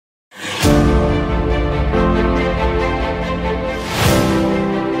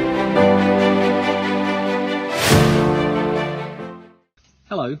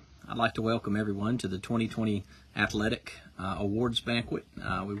I'd like to welcome everyone to the 2020 Athletic Awards Banquet.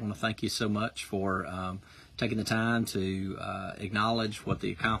 We want to thank you so much for taking the time to acknowledge what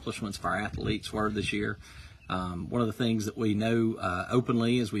the accomplishments of our athletes were this year. One of the things that we know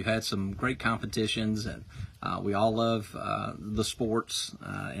openly is we've had some great competitions, and we all love the sports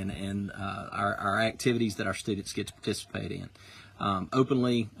and our activities that our students get to participate in.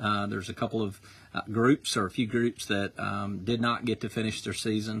 Openly, there's a couple of groups, or a few groups, that did not get to finish their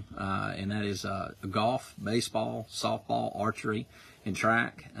season, and that is golf, baseball, softball, archery, and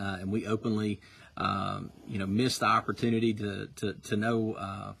track. And we openly, missed the opportunity to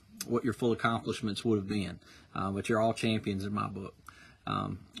know what your full accomplishments would have been. But you're all champions in my book.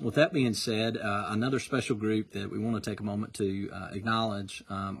 With that being said, another special group that we want to take a moment to acknowledge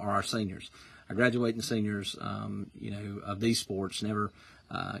are our seniors. Our graduating seniors, of these sports never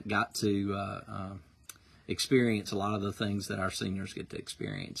got to experience a lot of the things that our seniors get to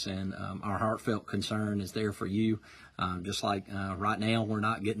experience, and our heartfelt concern is there for you. Just like right now, we're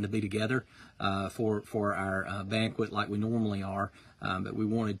not getting to be together for our banquet like we normally are, but we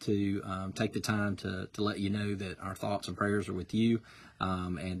wanted to take the time to let you know that our thoughts and prayers are with you,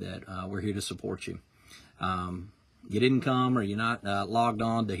 and that we're here to support you. You didn't come, or you're not logged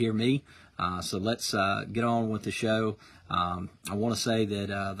on to hear me, so let's get on with the show. I want to say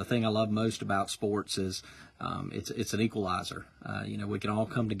that the thing I love most about sports is it's an equalizer. We can all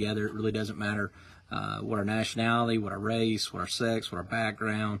come together. It really doesn't matter what our nationality, what our race, what our sex, what our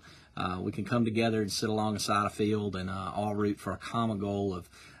background. We can come together and sit alongside a field and all root for a common goal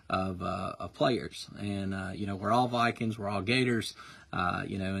of players. And we're all Vikings, we're all Gators.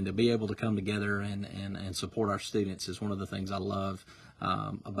 And to be able to come together and support our students is one of the things I love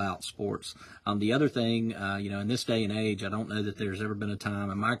about sports. The other thing, in this day and age, I don't know that there's ever been a time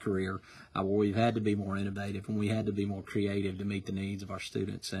in my career where we've had to be more innovative and we had to be more creative to meet the needs of our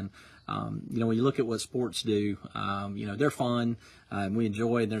students. And, when you look at what sports do, they're fun, and we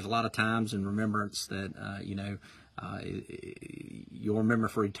enjoy, and there's a lot of times in remembrance that, you'll remember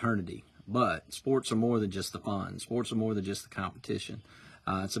for eternity. But sports are more than just the fun. Sports are more than just the competition.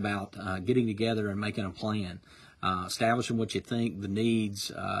 It's about getting together and making a plan, establishing what you think the needs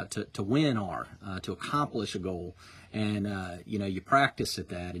to win are, to accomplish a goal. And, you practice at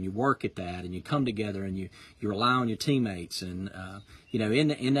that, and you work at that, and you come together, and you rely on your teammates. And,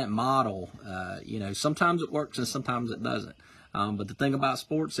 in that model, sometimes it works and sometimes it doesn't. But the thing about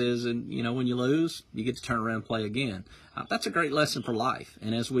sports is, and when you lose, you get to turn around and play again. That's a great lesson for life.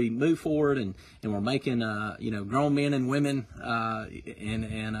 And as we move forward and we're making, grown men and women,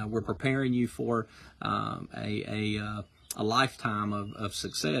 and we're preparing you for a lifetime of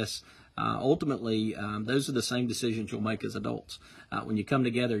success, ultimately, those are the same decisions you'll make as adults. When you come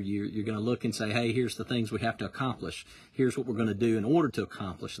together, you're going to look and say, hey, here's the things we have to accomplish. Here's what we're going to do in order to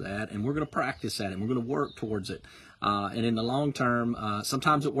accomplish that. And we're going to practice that, and we're going to work towards it. And in the long term,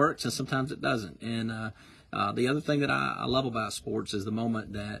 sometimes it works and sometimes it doesn't. And the other thing that I love about sports is the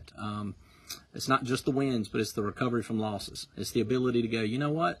moment that it's not just the wins, but it's the recovery from losses. It's the ability to go, you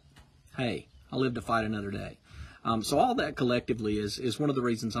know what? Hey, I'll live to fight another day. So all that collectively is one of the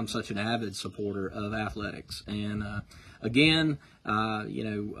reasons I'm such an avid supporter of athletics. And again,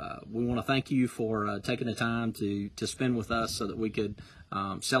 we want to thank you for taking the time to spend with us so that we could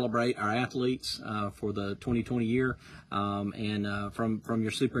celebrate our athletes for the 2020 year. And from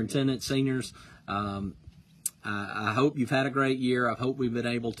your superintendent, seniors, I hope you've had a great year. I hope we've been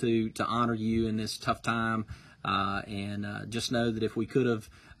able to honor you in this tough time. And just know that if we could have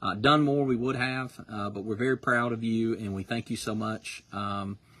done more, we would have, but we're very proud of you, and we thank you so much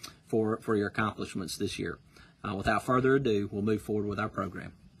for your accomplishments this year. Without further ado, we'll move forward with our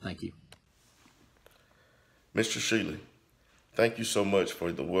program. Thank you. Mr. Shealy, thank you so much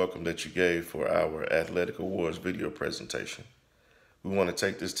for the welcome that you gave for our Athletic Awards video presentation. We want to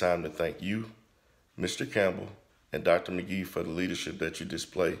take this time to thank you, Mr. Campbell, and Dr. McGee for the leadership that you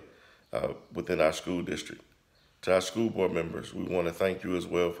display within our school district. To our school board members, we want to thank you as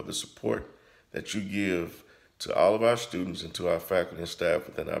well for the support that you give to all of our students and to our faculty and staff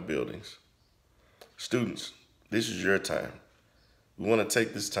within our buildings. Students, this is your time. We want to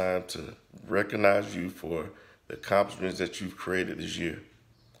take this time to recognize you for the accomplishments that you've created this year.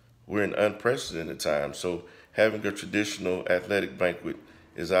 We're in unprecedented times, so having a traditional athletic banquet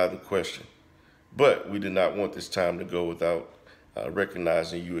is out of the question. But we did not want this time to go without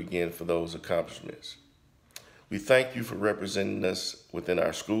recognizing you again for those accomplishments. We thank you for representing us within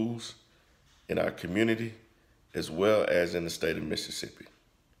our schools, in our community, as well as in the state of Mississippi.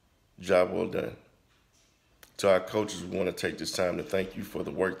 Job well done. To our coaches, we want to take this time to thank you for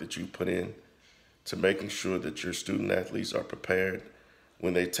the work that you put in to making sure that your student athletes are prepared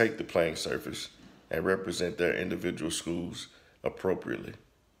when they take the playing surface and represent their individual schools appropriately.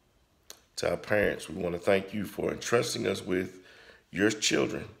 To our parents, we want to thank you for entrusting us with your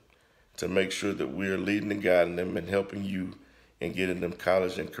children to make sure that we are leading and guiding them and helping you in getting them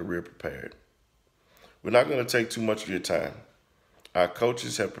college and career prepared. We're not going to take too much of your time. Our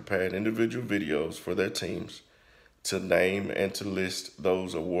coaches have prepared individual videos for their teams to name and to list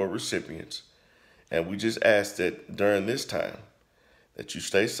those award recipients. And we just ask that during this time that you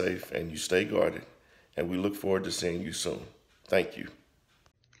stay safe and you stay guarded. And we look forward to seeing you soon. Thank you.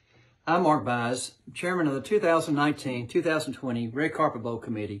 I'm Mark Bies, Chairman of the 2019-2020 Red Carpet Bowl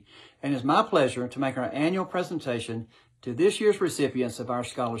Committee, and it's my pleasure to make our annual presentation to this year's recipients of our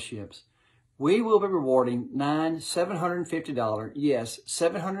scholarships. We will be rewarding 9 $750, yes,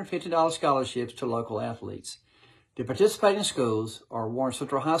 $750 scholarships to local athletes. The participating schools are Warren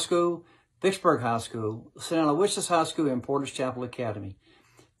Central High School, Vicksburg High School, St. Aloysius High School, and Porter's Chapel Academy.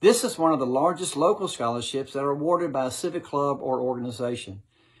 This is one of the largest local scholarships that are awarded by a civic club or organization.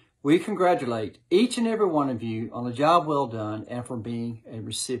 We congratulate each and every one of you on the job well done and for being a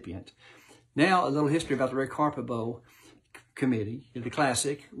recipient. Now, a little history about the Red Carpet Bowl Committee, the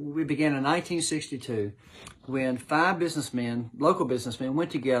Classic. We began in 1962 when 5 businessmen, local businessmen, went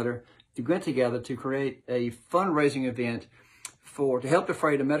together to create a fundraising event to help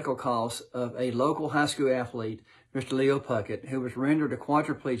defray the medical costs of a local high school athlete, Mr. Leo Puckett, who was rendered a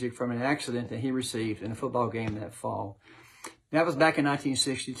quadriplegic from an accident that he received in a football game that fall. That was back in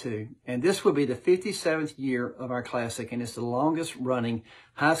 1962, and this will be the 57th year of our Classic, and it's the longest running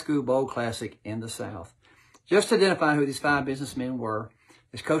high school bowl classic in the South. Just to identify who these 5 businessmen were,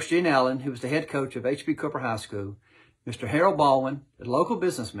 is Coach Gene Allen, who was the head coach of H.B. Cooper High School, Mr. Harold Baldwin, a local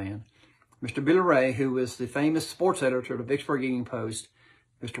businessman, Mr. Billy Ray, who was the famous sports editor of the Vicksburg Evening Post,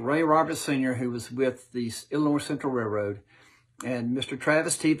 Mr. Ray Roberts Sr., who was with the Illinois Central Railroad, and Mr.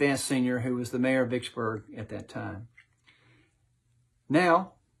 Travis T. Vance Sr., who was the mayor of Vicksburg at that time.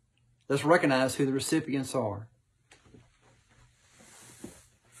 Now, let's recognize who the recipients are.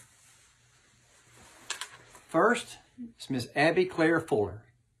 First, it's Ms. Abby Claire Fuller.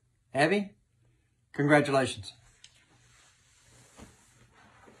 Abby, congratulations.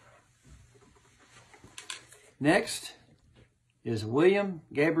 Next is William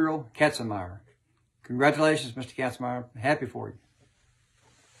Gabriel Katzenmeyer. Congratulations, Mr. Katzenmeyer. Happy for you.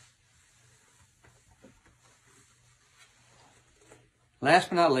 Last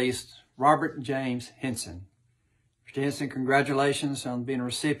but not least, Robert James Henson. Mr. Henson, congratulations on being a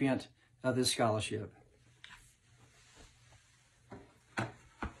recipient of this scholarship.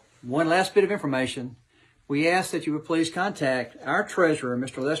 One last bit of information. We ask that you would please contact our treasurer,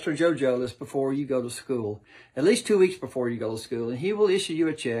 Mr. Lester Joe Jolis, before you go to school, at least 2 weeks before you go to school, and he will issue you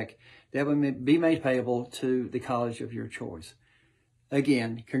a check that will be made payable to the college of your choice.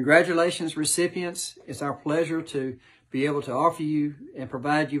 Again, congratulations, recipients. It's our pleasure to be able to offer you and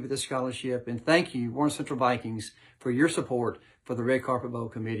provide you with this scholarship, and thank you, Warren Central Vikings, for your support for the Red Carpet Bowl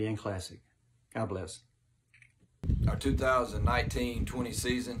Committee and Classic. God bless. Our 2019-20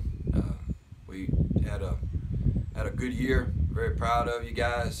 season, we had a good year. Very proud of you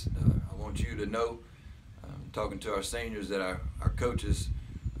guys. I want you to know, talking to our seniors, that our coaches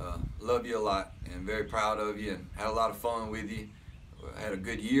love you a lot and very proud of you and had a lot of fun with you. Had a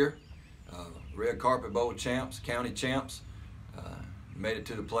good year. Red Carpet Bowl champs, county champs, made it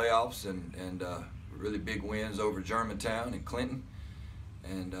to the playoffs and really big wins over Germantown and Clinton,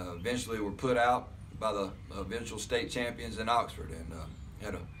 and eventually were put out by the eventual state champions in Oxford, and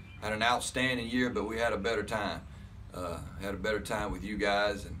had an outstanding year, but we had a better time. Had a better time with you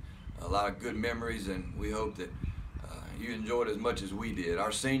guys and a lot of good memories, and we hope that you enjoyed as much as we did.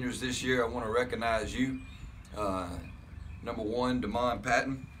 Our seniors this year, I want to recognize you. Number 1, Damon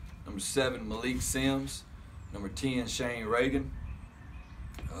Patton. Number 7, Malik Sims. Number 10, Shane Reagan.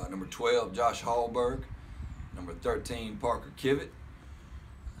 Number 12, Josh Hallberg. Number 13, Parker Kivett.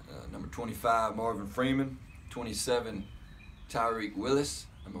 Number 25, Marvin Freeman. 27, Tyreek Willis.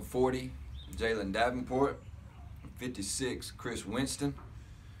 Number 40, Jalen Davenport. 56, Chris Winston.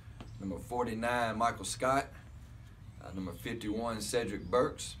 Number 49, Michael Scott. Number 51, Cedric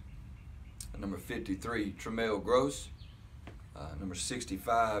Burks. Number 53, Tremel Gross. Number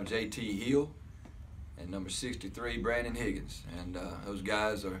 65, J.T. Hill. And number 63, Brandon Higgins. And those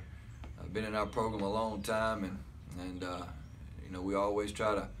guys have been in our program a long time, and you know, we always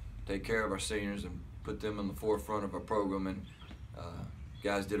try to take care of our seniors and put them in the forefront of our program, and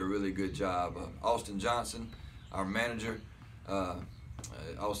guys did a really good job. Austin Johnson, our manager,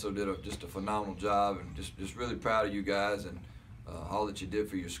 also did just a phenomenal job, and just really proud of you guys and all that you did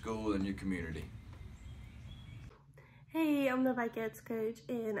for your school and your community. Hey, I'm the Vikets coach,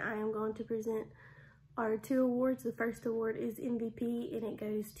 and I am going to present our 2 awards. The first award is MVP, and it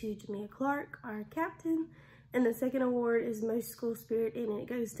goes to Jamia Clark, our captain. And the second award is Most School Spirit, and it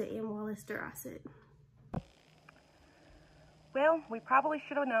goes to Ann Wallace Durasset. Well, we probably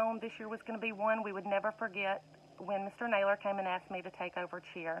should have known this year was going to be one we would never forget when Mr. Naylor came and asked me to take over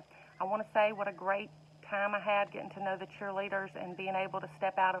cheer. I want to say what a great time I had getting to know the cheerleaders and being able to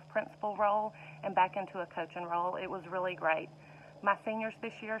step out of principal role and back into a coaching role. It was really great. My seniors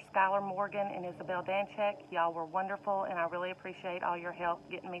this year, Skylar Morgan and Isabel Danchek, y'all were wonderful, and I really appreciate all your help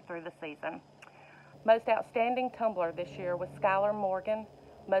getting me through the season. Most outstanding tumbler this year was Skylar Morgan.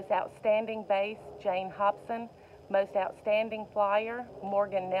 Most outstanding base, Jane Hobson. Most outstanding flyer,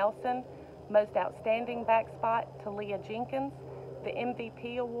 Morgan Nelson. Most outstanding back spot, Talia Jenkins. The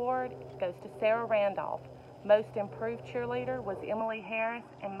MVP award goes to Sarah Randolph. Most improved cheerleader was Emily Harris,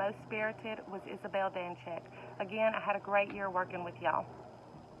 and most spirited was Isabel Danchek. Again, I had a great year working with y'all.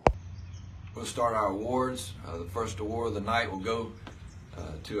 We'll start our awards. The first award of the night will go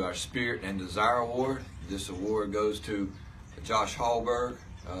to our Spirit and Desire Award. This award goes to Josh Hallberg.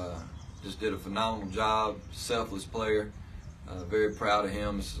 Just did a phenomenal job, selfless player. Very proud of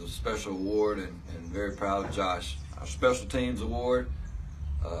him. This is a special award, and very proud of Josh. Our Special Teams Award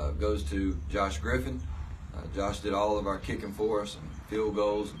goes to Josh Griffin. Josh did all of our kicking for us, and field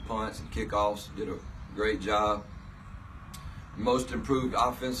goals and punts and kickoffs. Did a great job. Most Improved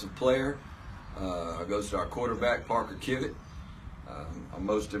Offensive Player goes to our quarterback, Parker Kivett. Our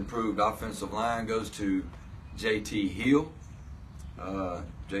Most Improved Offensive Line goes to JT Hill.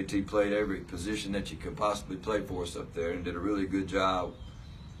 JT played every position that you could possibly play for us up there and did a really good job.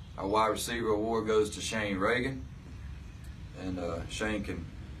 Our Wide Receiver Award goes to Shane Reagan. And Shane can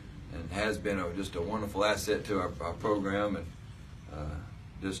and has been just a wonderful asset to our program, and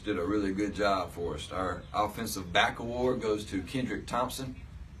just did a really good job for us. Our Offensive Back Award goes to Kendrick Thompson.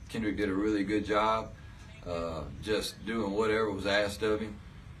 Kendrick did a really good job, just doing whatever was asked of him.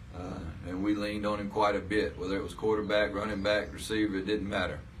 And we leaned on him quite a bit, whether it was quarterback, running back, receiver, it didn't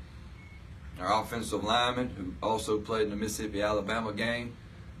matter. Our offensive lineman, who also played in the Mississippi-Alabama game,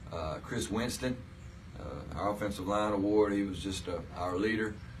 Chris Winston. Our offensive line award, he was just our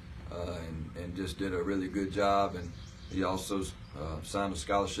leader, and just did a really good job. And he also signed a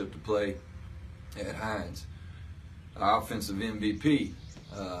scholarship to play at Hines. Our offensive MVP,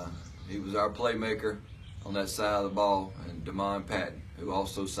 he was our playmaker on that side of the ball, and Damon Patton, who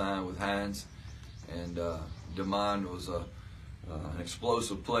also signed with Hines. And Damon was an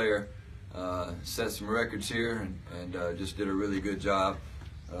explosive player, set some records here, and just did a really good job,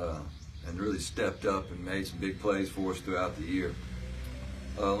 and really stepped up and made some big plays for us throughout the year.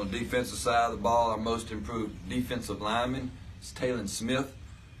 On the defensive side of the ball, our Most Improved Defensive Lineman is Talon Smith.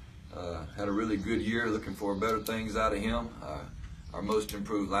 Had a really good year, looking for better things out of him. Our Most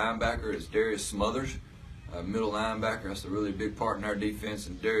Improved Linebacker is Darius Smothers. Middle linebacker, that's a really big part in our defense,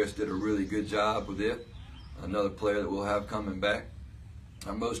 and Darius did a really good job with it. Another player that we'll have coming back.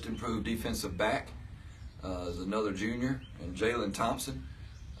 Our Most Improved Defensive Back is another junior, and Jalen Thompson.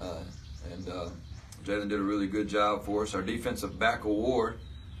 Jalen did a really good job for us. Our Defensive Back Award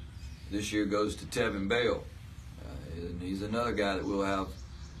this year goes to Tevin Bell. And he's another guy that we'll have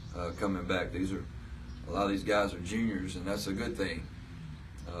coming back. A lot of these guys are juniors, and that's a good thing.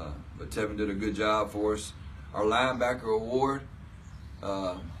 But Tevin did a good job for us. Our Linebacker Award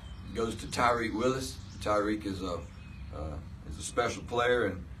goes to Tyreek Willis. Tyreek is a special player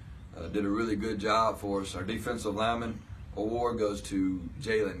and did a really good job for us. Our Defensive Lineman Award goes to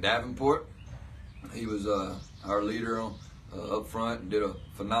Jalen Davenport. He was our leader up front and did a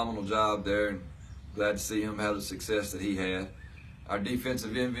phenomenal job there, and glad to see him have the success that he had. Our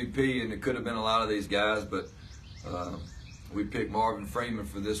Defensive MVP, and it could have been a lot of these guys, but we picked Marvin Freeman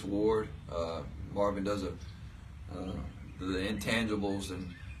for this award. Marvin does the intangibles,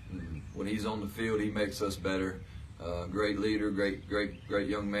 and when he's on the field, he makes us better. Great leader, great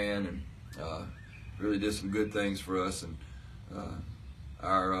young man, and really did some good things for us. And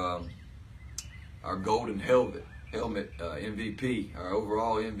our Golden Helmet MVP, our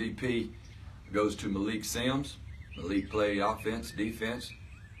overall MVP, goes to Malik Sims. Malik played offense, defense.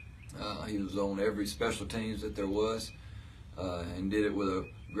 He was on every special teams that there was, and did it with a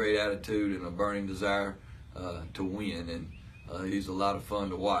great attitude and a burning desire to win. And he's a lot of fun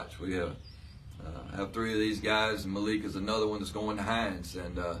to watch. We have 3 of these guys, and Malik is another one that's going to Hines.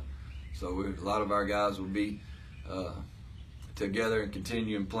 And so a lot of our guys will be together and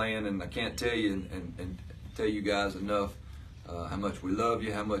continuing playing. And I can't tell you and tell you guys enough how much we love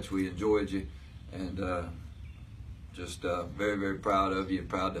you, how much we enjoyed you, and just very, very proud of you, and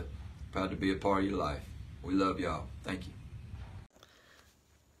proud to be a part of your life. We love y'all. Thank you.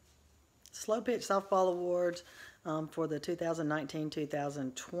 Slow Pitch Softball Awards for the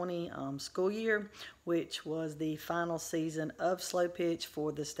 2019-2020 school year, which was the final season of Slow Pitch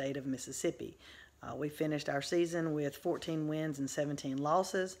for the state of Mississippi. We finished our season with 14 wins and 17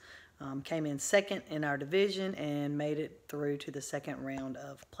 losses, came in second in our division, and made it through to the second round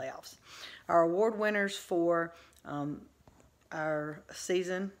of playoffs. Our award winners for our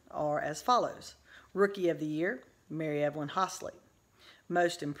season are as follows. Rookie of the Year, Mary Evelyn Hosley.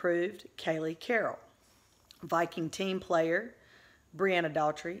 Most Improved, Kaylee Carroll. Viking Team Player, Brianna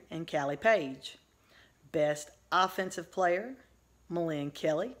Daughtry and Callie Page. Best Offensive Player, Malin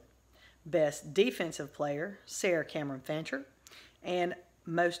Kelly. Best Defensive Player, Sarah Cameron Fancher. And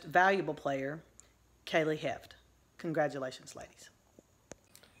Most Valuable Player, Kaylee Heft. Congratulations, ladies.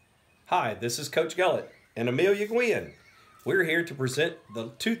 Hi, this is Coach Gullett and Amelia Gwynn. We're here to present the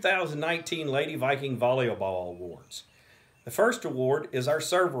 2019 Lady Viking Volleyball Awards. The first award is our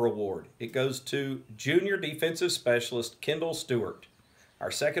Server Award. It goes to Junior Defensive Specialist Kendall Stewart. Our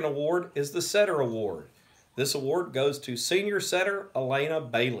second award is the Setter Award. This award goes to Senior Setter Elena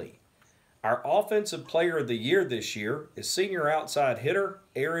Bailey. Our Offensive Player of the Year this year is Senior Outside Hitter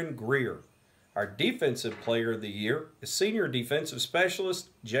Aaron Greer. Our Defensive Player of the Year is Senior Defensive Specialist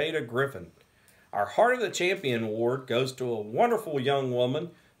Jada Griffin. Our Heart of the Champion Award goes to a wonderful young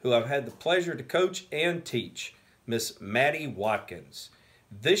woman who I've had the pleasure to coach and teach, Miss Maddie Watkins.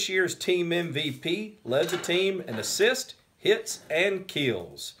 This year's team MVP led the team in assists, hits, and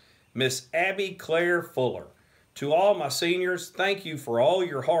kills, Miss Abby Claire Fuller. To all my seniors, thank you for all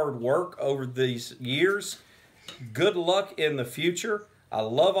your hard work over these years. Good luck in the future. I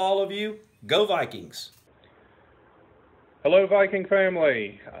love all of you. Go Vikings! Hello, Viking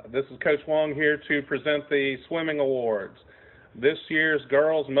family. This is Coach Wong here to present the Swimming Awards. This year's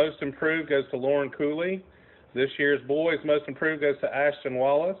Girls Most Improved goes to Lauren Cooley. This year's Boys Most Improved goes to Ashton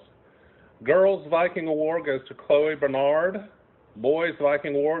Wallace. Girls Viking Award goes to Chloe Bernard. Boys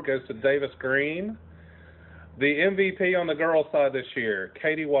Viking Award goes to Davis Green. The MVP on the girls side this year,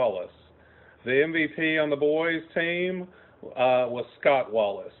 Katie Wallace. The MVP on the boys team was Scott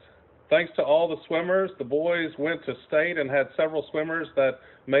Wallace. Thanks to all the swimmers, the boys went to state and had several swimmers that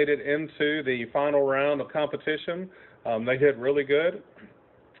made it into the final round of competition. They did really good,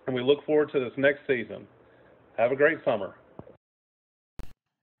 and we look forward to this next season. Have a great summer.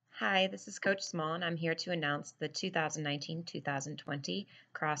 Hi, this is Coach Small, and I'm here to announce the 2019-2020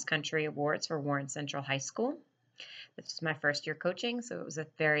 Cross Country Awards for Warren Central High School. This is my first year coaching, so it was a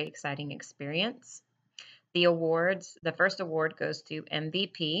very exciting experience. The awards, the first award goes to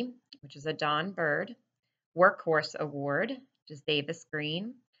MVP, which is a Don Bird. Workhorse Award, which is Davis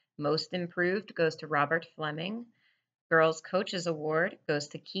Green. Most Improved goes to Robert Fleming. Girls Coaches Award goes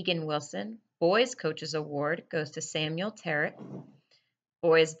to Keegan Wilson. Boys Coaches Award goes to Samuel Terrett.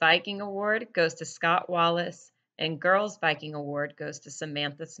 Boys Viking Award goes to Scott Wallace. And Girls Viking Award goes to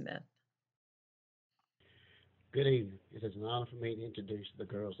Samantha Smith. Good evening. It is an honor for me to introduce the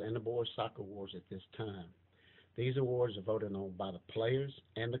Girls and the Boys Soccer Awards at this time. These awards are voted on by the players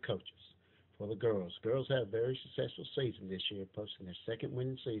and the coaches. For the girls, girls had a very successful season this year, posting their second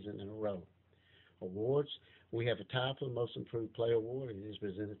winning season in a row. Awards, we have a tie for the Most Improved Player Award, and it is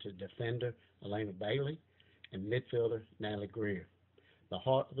presented to defender Elena Bailey and midfielder Natalie Greer. The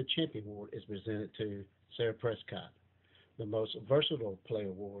Heart of the Champion Award is presented to Sarah Prescott. The Most Versatile Player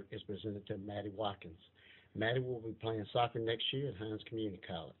Award is presented to Maddie Watkins. Maddie will be playing soccer next year at Hines Community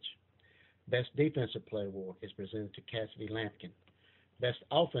College. Best Defensive Player Award is presented to Cassidy Lampkin. Best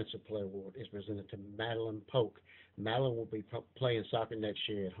Offensive Player Award is presented to Madeline Polk. Madeline will be playing soccer next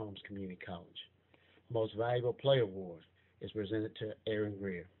year at Holmes Community College. Most Valuable Player Award is presented to Aaron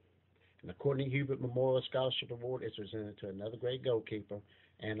Greer. And the Courtney Hubert Memorial Scholarship Award is presented to another great goalkeeper,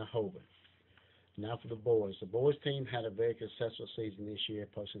 Anna Hoban. Now for the boys. The boys team had a very successful season this year,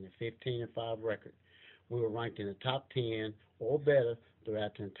 posting a 15-5 record. We were ranked in the top 10 or better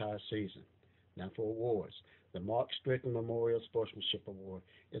throughout the entire season. Now for awards. The Mark Strickland Memorial Sportsmanship Award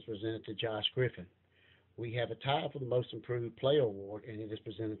is presented to Josh Griffin. We have a tie for the Most Improved Player Award, and it is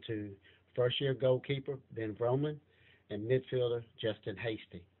presented to first-year goalkeeper Ben Vroman and midfielder Justin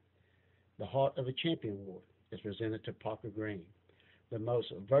Hasty. The Heart of a Champion Award is presented to Parker Green. The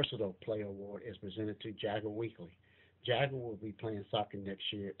Most Versatile Player Award is presented to Jagger Weekly. Jagger will be playing soccer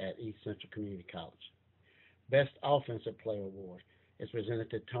next year at East Central Community College. Best Offensive Player Award is presented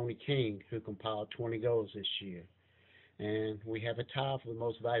to Tony King, who compiled 20 goals this year. And we have a tie for the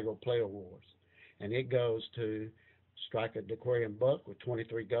Most Valuable Player Awards, and it goes to striker DeQuarian Buck with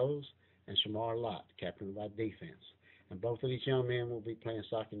 23 goals and Shamar Lott, captain of our defense. And both of these young men will be playing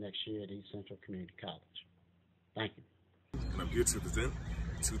soccer next year at East Central Community College. Thank you. And I'm here to present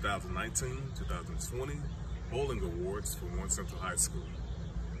 2019-2020 Bowling Awards for Warren Central High School.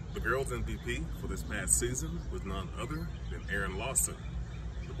 The girls' MVP for this past season was none other than Aaron Lawson.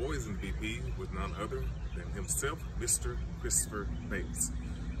 The boys' MVP was none other than himself, Mr. Christopher Bates.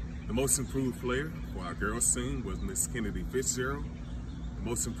 The most improved player for our girls' team was Miss Kennedy Fitzgerald. The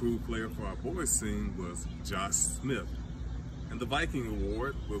most improved player for our boys' team was Josh Smith. And the Viking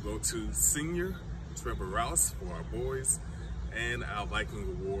Award will go to senior Trevor Rouse for our boys, and our Viking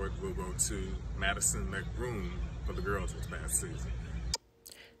Award will go to Madison McBroom for the girls this past season.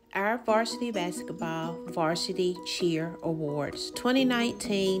 Our Varsity Basketball Varsity Cheer Awards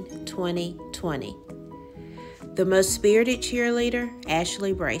 2019-2020. The most spirited cheerleader,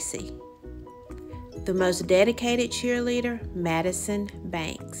 Ashley Bracey. The most dedicated cheerleader, Madison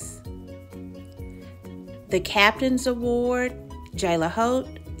Banks. The Captain's Award, Jayla Holt,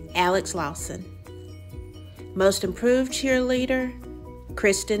 Alex Lawson. Most improved cheerleader,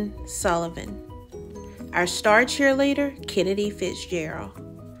 Kristen Sullivan. Our star cheerleader, Kennedy Fitzgerald.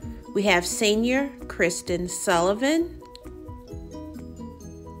 We have senior Kristen Sullivan,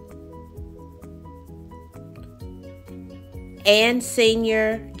 and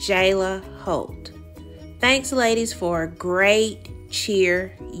senior Jayla Holt. Thanks, ladies, for a great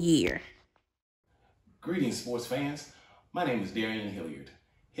cheer year. Greetings, sports fans. My name is Darian Hilliard,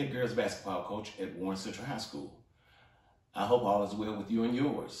 head girls basketball coach at Warren Central High School. I hope all is well with you and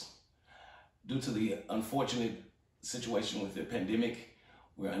yours. Due to the unfortunate situation with the pandemic,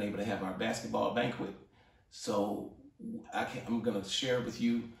 we're unable to have our basketball banquet. So I'm going to share with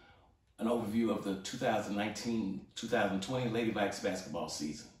you an overview of the 2019-2020 Lady Vikes basketball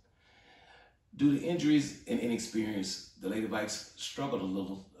season. Due to injuries and inexperience, the Lady Vikes struggled a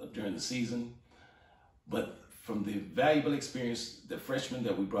little during the season, but from the valuable experience, the freshmen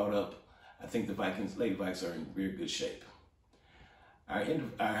that we brought up, I think the Lady Vikes are in very good shape. Our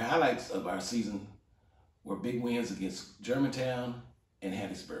highlights of our season were big wins against Germantown and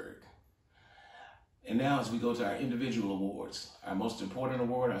Hattiesburg. And now as we go to our individual awards, our most important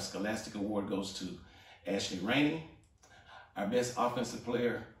award, our Scholastic Award, goes to Ashley Rainey. Our best offensive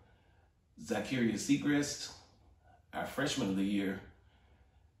player, Zacharias Segrist. Our freshman of the year,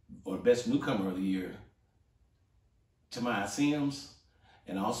 or best newcomer of the year, Tamaya Sims.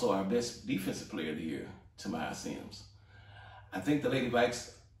 And also our best defensive player of the year, Tamaya Sims. I think the Lady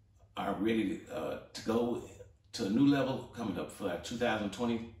Vikes are ready to go to a new level coming up for our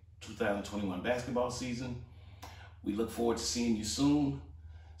 2020-2021 basketball season. We look forward to seeing you soon.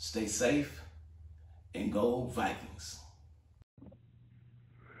 Stay safe and go Vikings.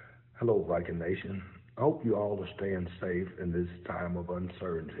 Hello, Viking Nation. I hope you all are staying safe in this time of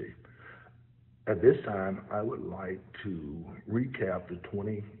uncertainty. At this time, I would like to recap the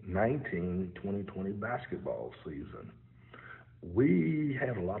 2019-2020 basketball season. We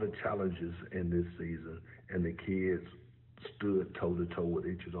had a lot of challenges in this season, and the kids stood toe-to-toe with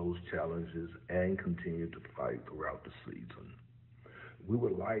each of those challenges and continued to fight throughout the season. We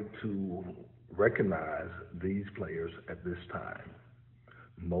would like to recognize these players at this time.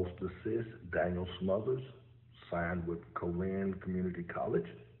 Most assists, Daniel Smothers, signed with Colin Community College.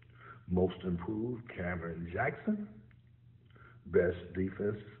 Most improved, Cameron Jackson. Best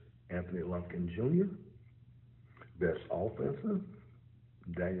defense, Anthony Lumpkin Jr. Best offensive,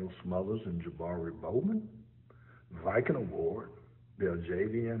 Daniel Smothers and Jabari Bowman. Viking Award,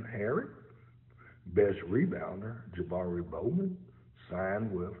 Deljavian Harry. Best rebounder, Jabari Bowman,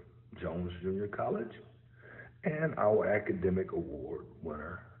 signed with Jones Junior College. And our academic award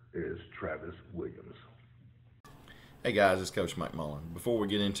winner is Travis Williams. Hey guys, it's Coach Mike Mullen. Before we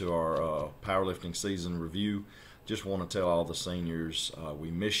get into our powerlifting season review, just want to tell all the seniors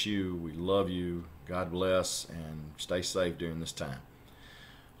we miss you, we love you, God bless, and stay safe during this time.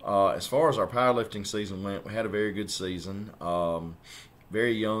 As far as our powerlifting season went, we had a very good season.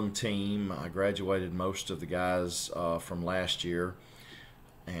 Very young team. I graduated most of the guys from last year,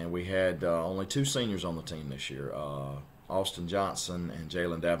 and we had only 2 seniors on the team this year, Austin Johnson and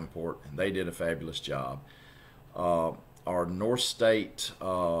Jalen Davenport, and they did a fabulous job. Our North State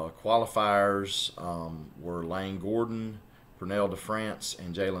qualifiers were Lane Gordon, Pernell DeFrance,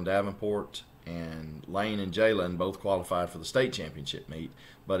 and Jalen Davenport. And Lane and Jalen both qualified for the state championship meet,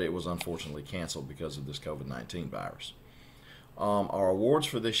 but it was unfortunately canceled because of this COVID-19 virus. Our awards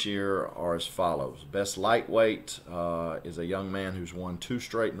for this year are as follows. Best lightweight is a young man who's won 2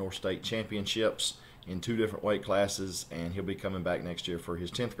 straight North State championships in 2 different weight classes, and he'll be coming back next year for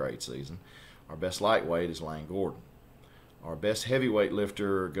his 10th grade season. Our best lightweight is Lane Gordon. Our best heavyweight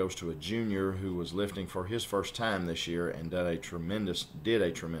lifter goes to a junior who was lifting for his first time this year and did a tremendous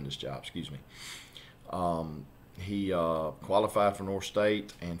job. He qualified for North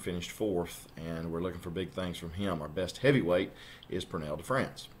State and finished 4th, and we're looking for big things from him. Our best heavyweight is Pernell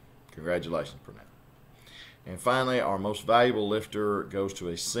DeFrance. Congratulations, Pernell. And finally, our most valuable lifter goes to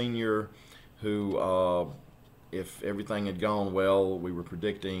a senior who, if everything had gone well, we were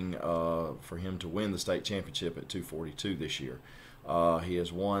predicting for him to win the state championship at 242 this year. He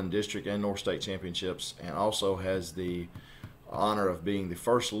has won district and North State championships and also has the honor of being the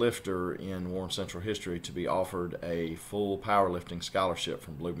first lifter in Warren Central history to be offered a full powerlifting scholarship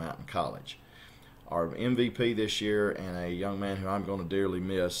from Blue Mountain College. Our MVP this year, and a young man who I'm going to dearly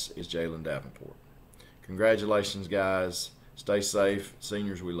miss, is Jalen Davenport. Congratulations, guys. Stay safe.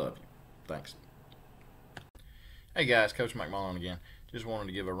 Seniors, we love you. Thanks. Hey guys, Coach McMullen again. Just wanted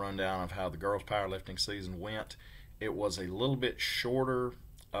to give a rundown of how the girls powerlifting season went. It was a little bit shorter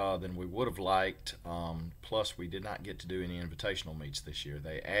than we would have liked. Plus, we did not get to do any invitational meets this year.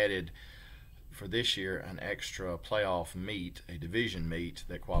 They added for this year an extra playoff meet, a division meet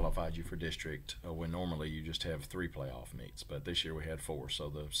that qualified you for district, when normally you just have 3 playoff meets. But this year we had 4, so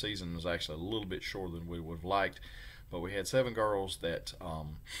the season was actually a little bit shorter than we would have liked. But we had 7 girls that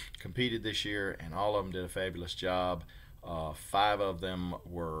competed this year, and all of them did a fabulous job. 5 of them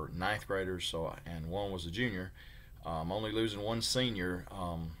were 9th graders, and 1 was a junior. Only losing 1 senior.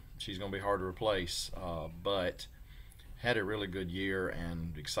 She's going to be hard to replace, but had a really good year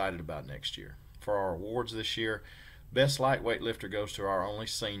and excited about next year. For our awards this year, best lightweight lifter goes to our only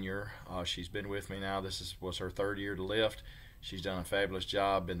senior. She's been with me now. This was her 3rd year to lift. She's done a fabulous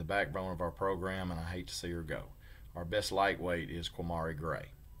job, been the backbone of our program, and I hate to see her go. Our best lightweight is Quamari Gray.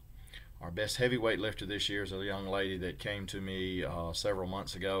 Our best heavyweight lifter this year is a young lady that came to me several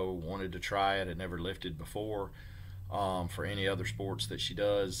months ago, wanted to try it, had never lifted before for any other sports that she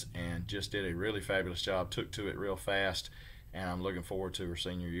does, and just did a really fabulous job, took to it real fast, and I'm looking forward to her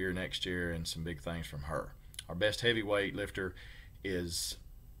senior year next year and some big things from her. Our best heavyweight lifter is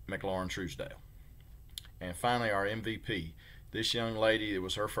McLaurin Truesdale. And finally, our MVP. This young lady, it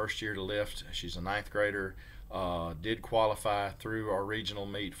was her 1st year to lift. She's a 9th grader. Did qualify through our regional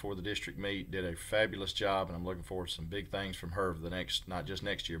meet for the district meet, did a fabulous job, and I'm looking forward to some big things from her for the next, not just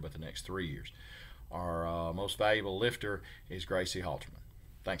next year, but the next 3 years. Our most valuable lifter is Gracie Halterman.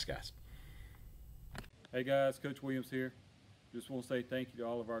 Thanks, guys. Hey guys, Coach Williams here. Just want to say thank you to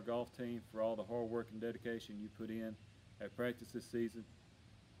all of our golf team for all the hard work and dedication you put in at practice this season.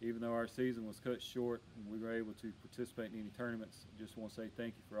 Even though our season was cut short and we were able to participate in any tournaments, just want to say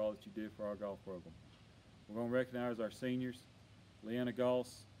thank you for all that you did for our golf program. We're going to recognize our seniors, Leanna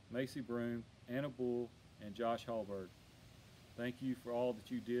Goss, Macy Broom, Anna Bull, and Josh Hallberg. Thank you for all that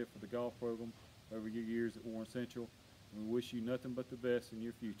you did for the golf program over your years at Warren Central, and we wish you nothing but the best in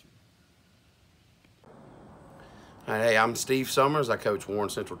your future. Hey, I'm Steve Summers. I coach Warren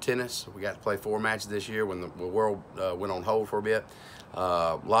Central Tennis. We got to play 4 matches this year when the world went on hold for a bit.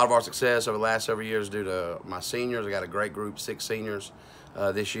 A lot of our success over the last several years due to my seniors. I got a great group, 6 seniors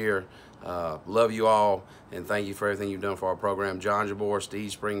this year. Love you all, and thank you for everything you've done for our program. John Jabor,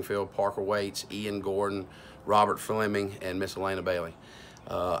 Steve Springfield, Parker Waits, Ian Gordon, Robert Fleming, and Miss Elena Bailey.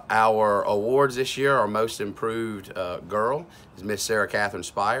 Our awards this year, our most improved girl is Miss Sarah Catherine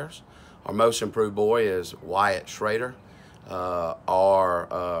Spires. Our most improved boy is Wyatt Schrader.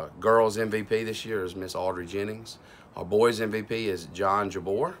 Our girls MVP this year is Miss Audrey Jennings. Our boys MVP is John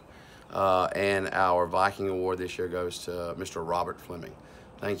Jabor. And our Viking award this year goes to Mr. Robert Fleming.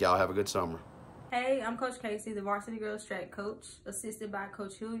 Thank y'all. Have a good summer. Hey, I'm Coach Casey, the varsity girls track coach, assisted by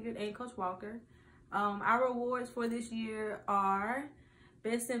Coach Hilliard and Coach Walker. Our awards for this year are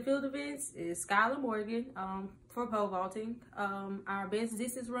best in field events is Skylar Morgan for pole vaulting. Our best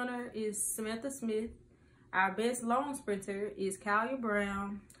distance runner is Samantha Smith. Our best long sprinter is Kalia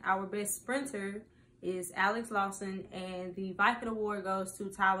Brown. Our best sprinter is Alex Lawson, and the Viking award goes to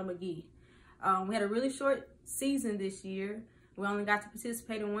Tyler McGee. We had a really short season this year. We only got to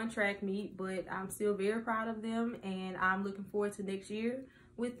participate in 1 track meet, but I'm still very proud of them, and I'm looking forward to next year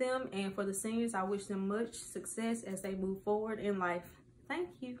with them. And for the seniors, I wish them much success as they move forward in life. Thank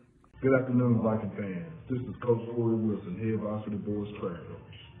you. Good afternoon, Viking fans. This is Coach Corey Wilson, head varsity boys track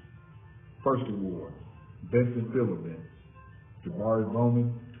coach. First award, best in field events, Jabari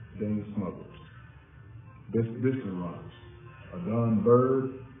Bowman, Daniel Smothers. Best distance runners, Adon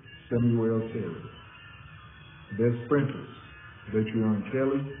Bird, Samuel Terry. Best sprinters, Detrion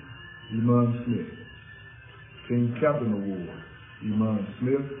Kelly, Iman Smith. Team Captain Award, Iman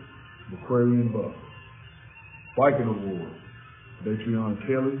Smith, Aquarian Buck. Viking Award, Detrion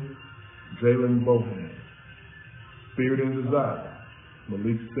Kelly, Jalen Bohan. Spirit and Desire,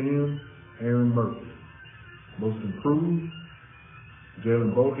 Malik Sims, Aaron Murphy. Most Improved,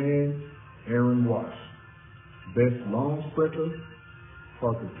 Jalen Bohan, Aaron Wash. Best Long Sprinter,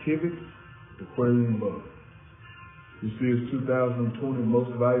 Parker Kivett, Aquarium Buck. This year's 2020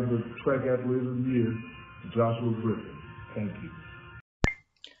 Most Valuable Track Athlete of the Year, Joshua Griffin. Thank you.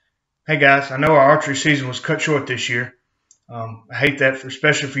 Hey guys, I know our archery season was cut short this year. I hate that,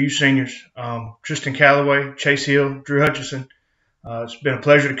 especially for you seniors. Tristan Calloway, Chase Hill, Drew Hutchinson. It's been a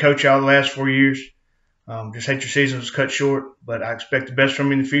pleasure to coach y'all the last 4 years. Just hate your season was cut short, but I expect the best from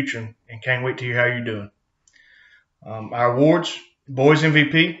you in the future and can't wait to hear how you're doing. Our awards: boys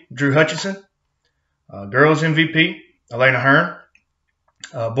MVP, Drew Hutchinson; girls MVP, Elena Hearn;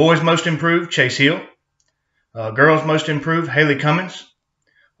 boys most improved, Chase Hill; girls most improved, Haley Cummins.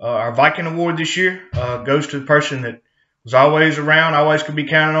 Our Viking Award this year goes to the person that was always around, always could be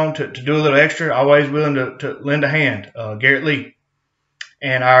counted on to do a little extra, always willing to lend a hand, Garrett Lee.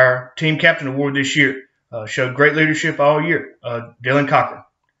 And our Team Captain Award this year showed great leadership all year, Dylan Cochran.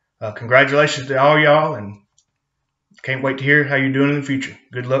 Congratulations to all y'all, and can't wait to hear how you're doing in the future.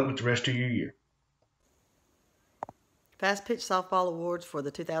 Good luck with the rest of your year. Fast Pitch Softball Awards for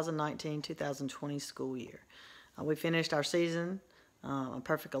the 2019-2020 school year. We finished our season a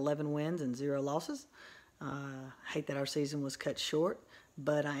perfect 11 wins and 0 losses. Hate that our season was cut short,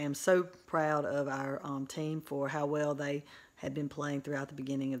 but I am so proud of our team for how well they had been playing throughout the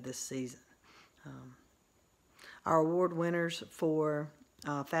beginning of this season. Our award winners for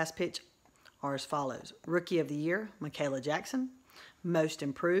Fast Pitch are as follows: Rookie of the Year, Michaela Jackson; Most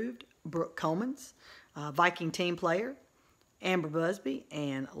Improved, Brooke Coleman's; Viking Team Player, Amber Busby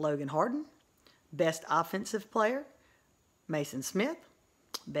and Logan Harden; Best Offensive Player, Mason Smith;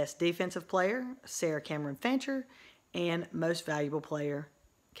 Best Defensive Player, Sarah Cameron Fancher; and Most Valuable Player,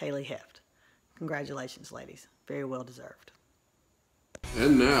 Kaylee Heft. Congratulations, ladies. Very well deserved.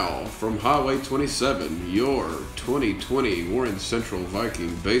 And now, from Highway 27, your 2020 Warren Central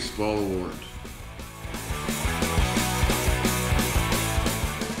Viking Baseball Award.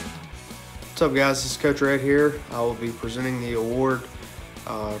 What's up, guys? This is Coach Red here. I will be presenting the award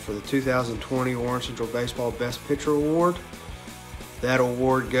for the 2020 Warren Central Baseball Best Pitcher Award. That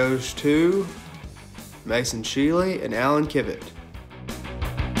award goes to Mason Sheely and Alan Kivett.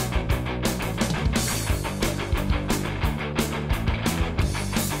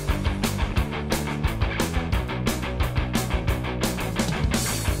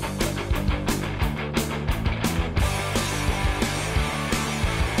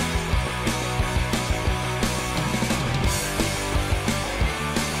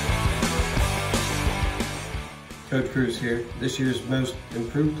 Coach Cruz here. This year's most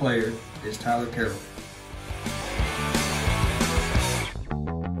improved player is Tyler Carroll.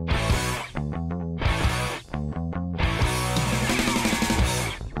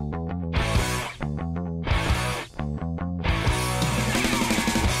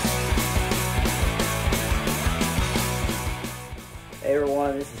 Hey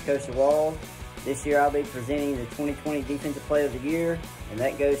everyone, this is Coach Wall. This year I'll be presenting the 2020 Defensive Player of the Year, and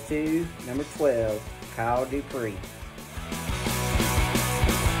that goes to number 12, Kyle Dupree.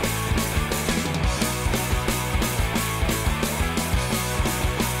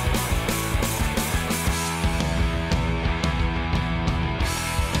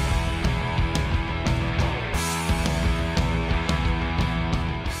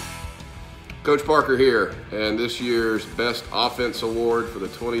 Coach Parker here, and this year's Best Offense Award for the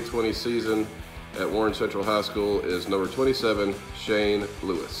 2020 season at Warren Central High School is number 27, Shane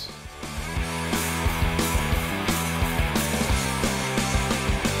Lewis.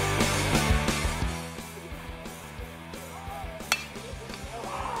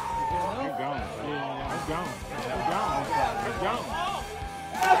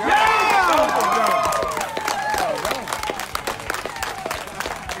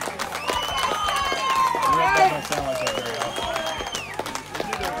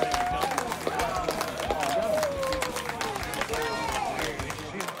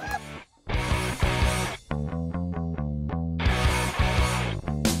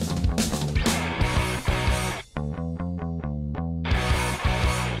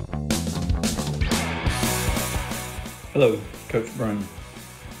 Hello, Coach Brown.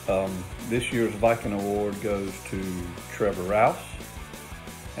 This year's Viking Award goes to Trevor Rouse,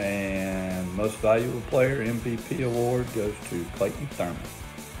 and Most Valuable Player MVP Award goes to Clayton Thurman.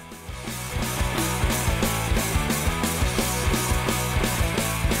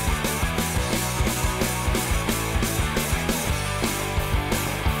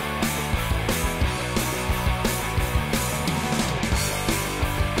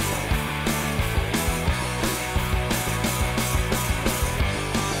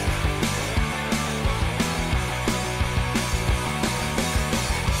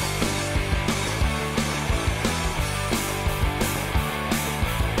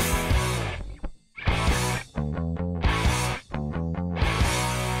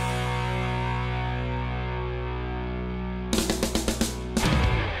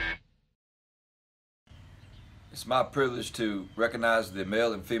 It's my privilege to recognize the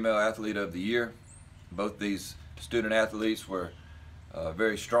male and female athlete of the year. Both these student athletes were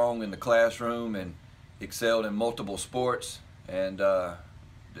very strong in the classroom and excelled in multiple sports, and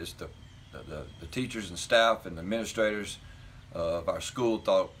just the teachers and staff and administrators of our school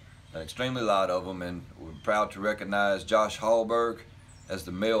thought extremely lot of them, and we're proud to recognize Josh Hallberg as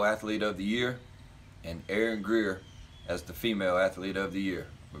the male athlete of the year and Aaron Greer as the female athlete of the year.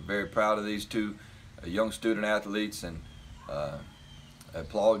 We're very proud of these two young student athletes and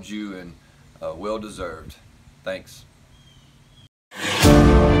applaud you, and well deserved. Thanks.